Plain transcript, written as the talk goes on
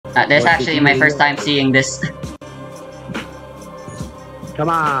This is actually my first time seeing this. Come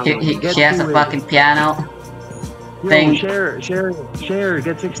on. She has a fucking piano thing. Share.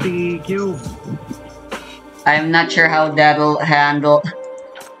 Get 60 cube. I'm not sure how that'll handle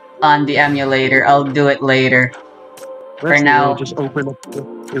on the emulator. I'll do it later. For now,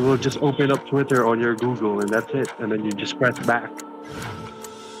 it will just open up Twitter on your Google, and that's it. And then you just press back.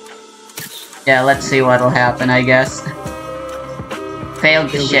 Yeah, let's see what'll happen, I guess.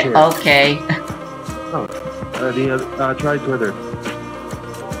 Failed to share. Okay. Oh, try Twitter.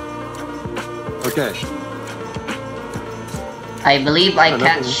 Okay. I believe I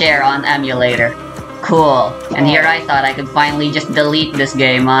can't share on emulator. Cool. And here I thought I could finally just delete this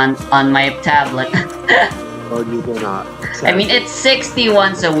game on my tablet. Well, you cannot. I mean, it's 60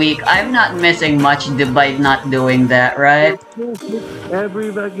 once a week. I'm not missing much by not doing that, right?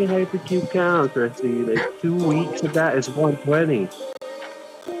 Every fucking Hypercube counts, Rusty. Like 2 weeks of that is 120.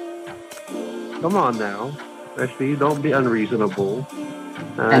 Come on now, Rusty. Don't be unreasonable.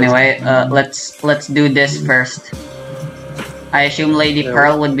 Anyway, let's do this first. I assume Lady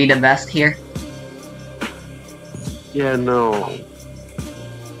Pearl would be the best here. Yeah, no.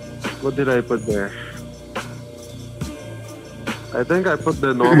 What did I put there? I think I put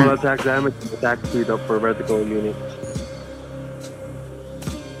the normal attack damage and attack speed up for vertical units.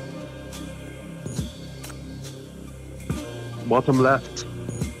 Bottom left.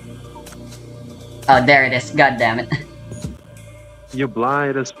 Oh, there it is. God damn it. You're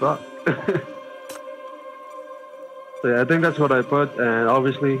blind as fuck. So yeah, I think that's what I put, and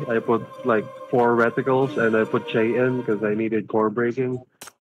obviously I put like 4 reticles, and I put Che in because I needed core breaking.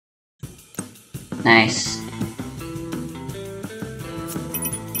 Nice.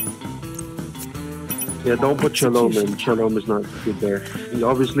 Yeah, don't put Shalom in. Shalom is not good there. And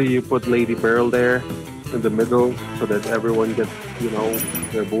obviously, you put Lady Pearl there in the middle so that everyone gets, you know,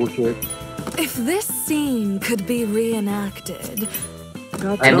 their bullshit. If this scene could be reenacted...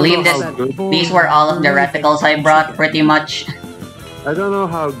 I believe these were all of the reticles I brought, pretty much. I don't know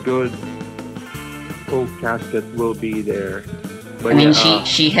how good Oak Casket will be there. But I mean, yeah,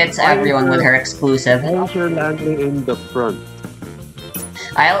 she hits everyone with her exclusive. How's your landing in the front?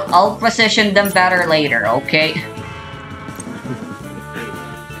 I'll position them better later, okay?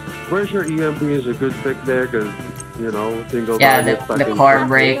 Where's your EMP is a good pick there, because, you know, single the core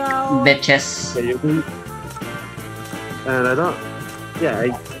break, bitches. And I don't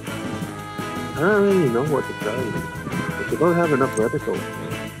really know what to tell you. But you don't have enough reticles.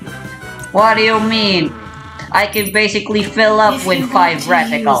 What do you mean? I can basically fill up with 5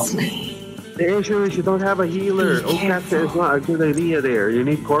 reticles. The issue is you don't have a healer. Okatsu is not a good idea there. You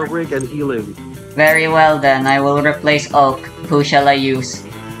need core break and healing. Very well then, I will replace Oak. Who shall I use?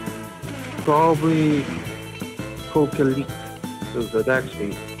 Probably Kokalik. Because attack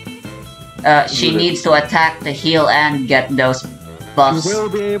speed. She needs to attack to heal and get those buffs. You will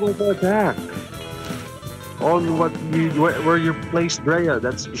be able to attack. On where you placed Drea,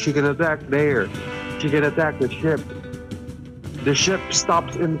 she can attack there. She can attack the ship. The ship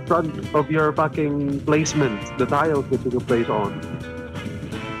stops in front of your fucking placement, the tiles that you can place on.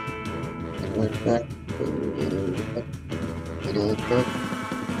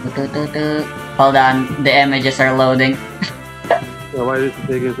 Hold on, the images are loading. Yeah, why is it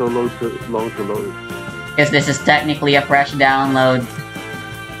taking so long to load? Because this is technically a fresh download.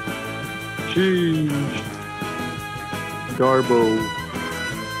 Sheesh. Garbo.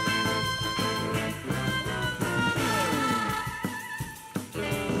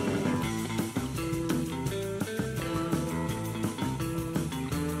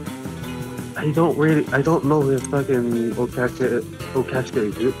 I don't know if fucking Okatsu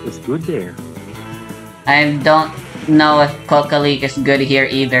is good there. I don't know if Kokalik is good here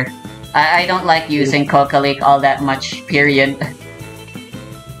either. I don't like using Kokalik all that much, period.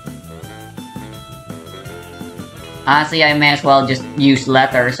 Honestly, I may as well just use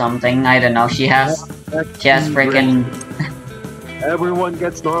Letter or something. I don't know. She has freaking... Everyone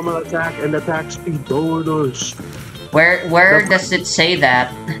gets normal attack and attack speed bonus. Where does it say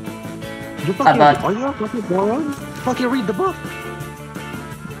that? About... Are you a fucking moron? Fucking read the book.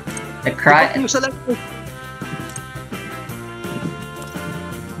 The cry... You selected.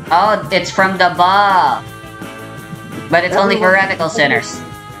 Oh, it's from the buff. But it's only for reticle sinners.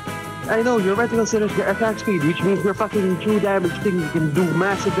 I know, your reticle sinners get attack speed, which means your fucking true damage thing you can do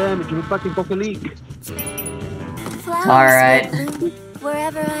massive damage with fucking Kokalik. Alright.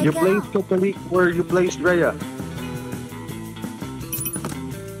 You placed Kokalik where you placed Drea.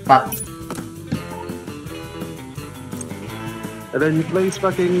 Fuck. And then you place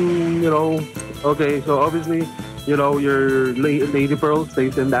fucking, you know... Okay, so obviously, You know, your Lady Pearl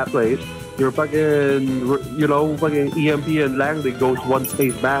stays in that place. Your fucking, you know, fucking EMP and Langley goes one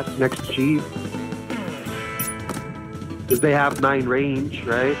space back next to Chief. Because they have 9 range,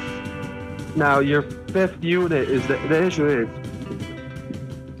 right? Now, your 5th unit is the issue is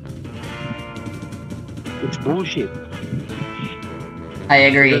it's bullshit. I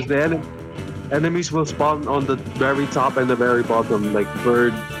agree. Because the enemies will spawn on the very top and the very bottom, like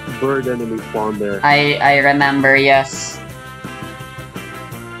bird enemies spawn there. I remember, yes.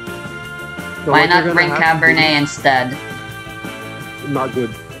 So Why what you're not gonna bring have to Cabernet instead? do- Not good.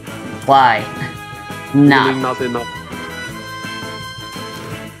 Why? Healing Not. not enough.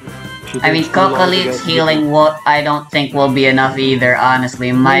 She I mean, takes too long to Kokali's get- healing I don't think will be enough either,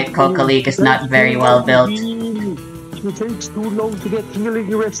 honestly. My Kokalik is not very well built. She takes too long to get healing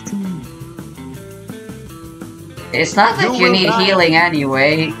UST. It's not that You you will need die. healing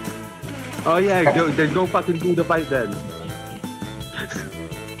anyway. Oh yeah, then go fucking do the fight then.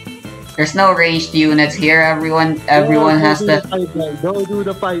 There's no ranged units here. Everyone has to. Go do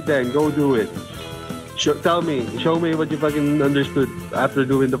the fight then. Go do it. Show me what you fucking understood after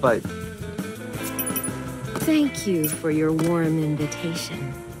doing the fight. Thank you for your warm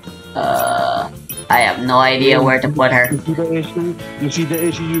invitation. I have no idea where to put her. You see the issue? You see the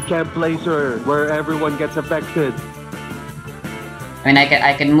issue? You can't place her where everyone gets affected. I mean, I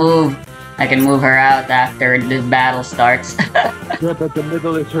can move her out after the battle starts. Yeah, but the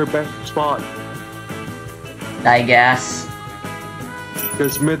middle is her best spot. I guess.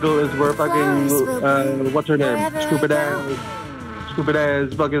 Because middle is where fucking what's her name? Stupid ass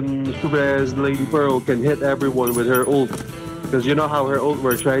Lady Pearl can hit everyone with her ult. Because you know how her ult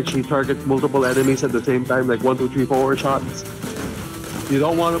works, right? She targets multiple enemies at the same time, like 1, 2, 3, 4 shots. You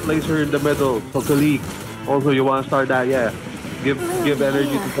don't want to place her in the middle, so Kalik. Also, you want to start that, yeah. Give energy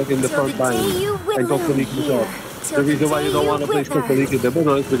to fucking the front line and go Kalik yourself. The reason why you don't want to place Kalik in the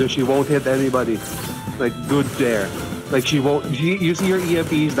middle is because she won't hit anybody. Like, good there. Like, she won't. You see her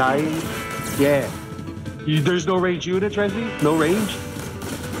EMPs dying? Yeah. There's no range units, Resli? No range?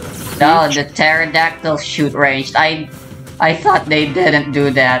 No, the pterodactyl shoot ranged. I thought they didn't do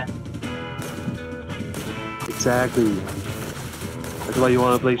that. Exactly. That's why you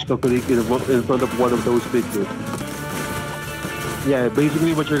want to place Kokalik in front of one of those bitches. Yeah,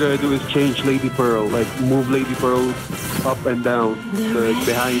 basically what you're gonna do is change Lady Pearl, like move Lady Pearl up and down,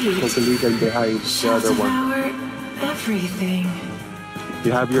 behind Kokalik and behind the other one. Everything.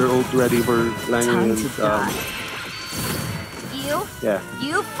 You have your ult ready for Langley and yeah.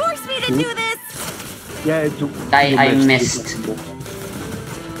 You forced me to do this! Yeah, it's I missed.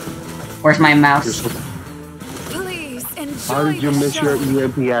 Where's my mouse? Please enjoy How did you the miss your show.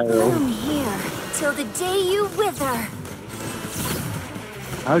 EMP arrow? I'm here till the day you wither.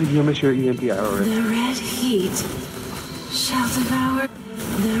 How did you miss your EMP arrow? The red heat shall devour.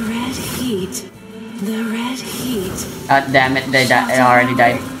 The red heat. The red heat. God damn it, they already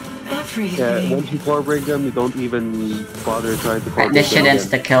died. Yeah, Everything. once you core break them, you don't even bother trying to core break This should them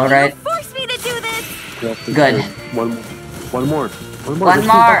insta kill, right? You forced me to do this! You have to Good. do one more. One There's two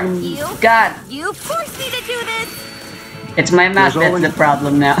more! fucking- You, God! you forced me to do this! It's my mouse There's that's always- the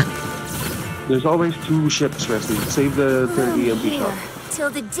problem now. There's always 2 ships, Wesley. Save the third I'm EMP here shot. till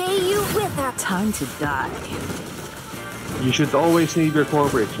the day you wither. Time to die. You should always save your core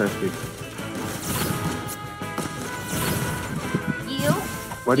breaks, Wesley. You,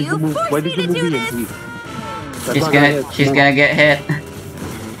 Why did you move? forced Why me did you to move do EMP? That's She's not gonna hit. she's gonna get hit.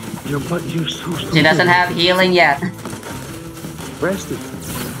 You're so stupid. She doesn't have healing yet. Rest it.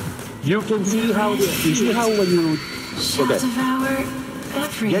 You can see how. You see how when you Shall Okay. devour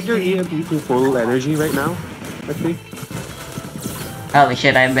everything. get your EMP to full energy right now, Wesley. Holy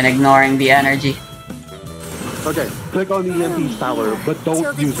shit, I've been ignoring the energy. Okay, click on the EMP's power, but till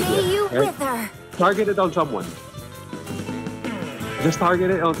don't the use it day you yet. Right? wither. Target it on someone. Just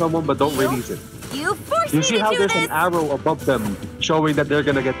target it on someone, but don't release it. You forced You me see to how do there's this! an arrow above them showing that they're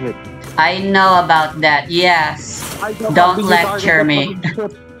gonna get hit. I know about that, yes. I Don't how do you lecture target me. the fucking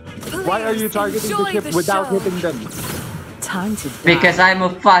ship? Why are you targeting the enjoy ship the without show. hitting them? Time to die. Because I'm a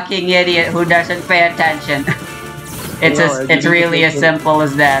fucking idiot who doesn't pay attention. It's No, as, I it's didn't really as think so. simple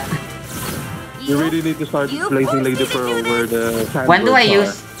as that. You really need to start You placing forced me Lady to do Pearl where the When do I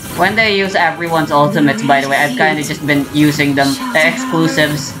sandworms use everyone's ultimates, by the way? I've kinda just been using them. Shall The devour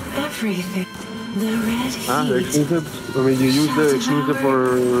exclusives. Everything. The red are? The heat. exclusives? I mean, you use the exclusive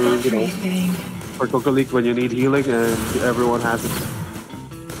for, you know, Everything. for Kokalik when you need healing and everyone has it.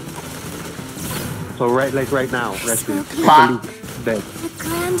 So right now, Rescue. Fuck. Dead. The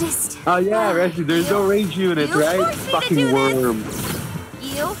grandest. Oh yeah, Rescue, there's no range unit, You right? forced me to Fucking do this. worm.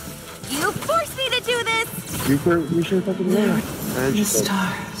 You forced me to do this! You should fucking know. And The she said,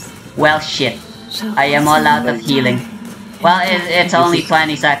 stars. Well, shit. Shall I am all out of ultimately healing. die. Well, it's only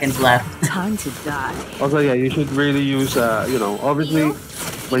 20 seconds left. Time to die. also, yeah, you should really use, you know, obviously,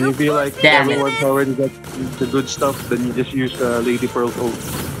 when you feel like Damn it. everyone's already got the good stuff, then you just use Lady Pearl's ult.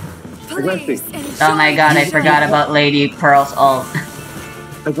 Please Oh my god, I forgot about Lady Pearl's ult.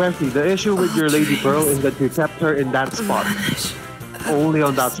 Exactly. The issue with your Lady Pearl is that you kept her in that spot. Only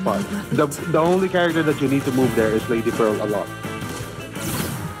on that spot. The only character that you need to move there is Lady Pearl a lot.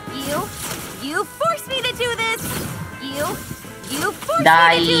 You forced me to do this. You forced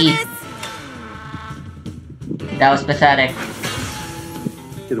Die. me to do this. That was pathetic.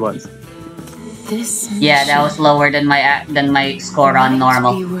 It was. This Yeah, that was lower than my score on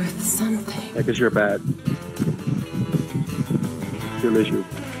normal. Be worth something. Because you're bad. Still issue.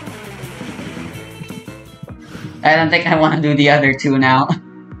 I don't think I want to do the other two now.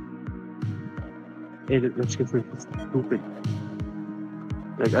 Hey, let's get stupid.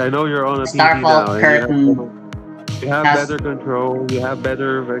 Like, I know you're on a Starfall PC now. Curtain You have has- better control. You have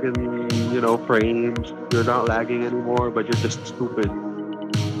better fucking, you know, frames. You're not lagging anymore, but you're just stupid.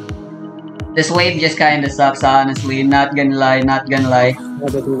 This wave just kinda sucks, honestly. Not gonna lie, not gonna lie. Now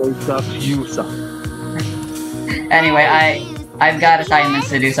that the way sucks, you suck. Anyway, I've got assignments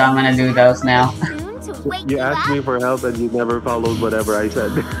to do, so I'm gonna do those now. You asked me for help and you never followed whatever I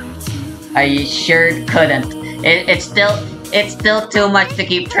said. I sure couldn't. It's still too much to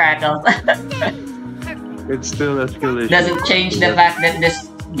keep track of. It's still a skill issue. Doesn't change the fact that this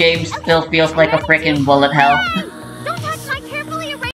game still feels like a freaking bullet hell.